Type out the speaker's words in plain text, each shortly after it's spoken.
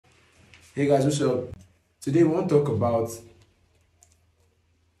Hey guys, what's up? Today we want to talk about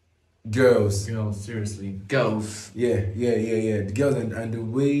girls. Girls, seriously. Girls. Yeah. The girls and the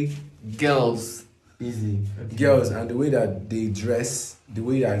way Girls. easy. Okay. Girls and the way that they dress, the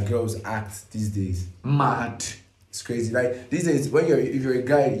way that girls act these days. Mad. It's crazy. Like these days, if you're a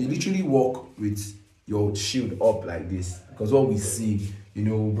guy, you literally walk with your shield up like this. Because what we see,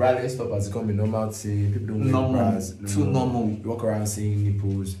 braless stuff has become a normal thing. People don't wear Normal. bras. Too normal. You walk around seeing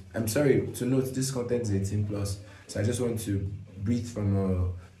nipples. I'm sorry to note this content is 18 plus. So I just want to breathe from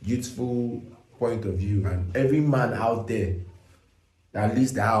a youthful point of view. And every man out there that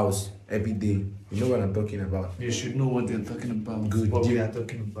leaves the house every day, you know what I'm talking about. You should know what they're talking about. Good. What we are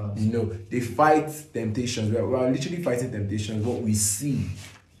talking about. They fight temptations. We are literally fighting temptations. What we see.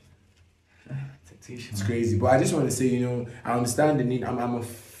 It's crazy. But I just want to say, I understand the need. I'm a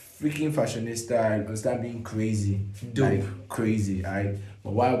freaking fashionista. I understand being crazy. Dope. Like crazy, alright?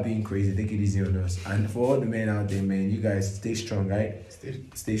 But while being crazy, take it easy on us. And for all the men out there, man, you guys stay strong, right?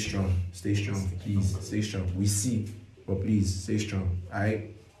 Stay strong. Stay strong, please. Stay strong. We see, but please stay strong,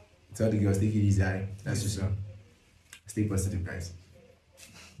 alright? Tell the girls, take it easy, alright? That's just Stay positive, guys.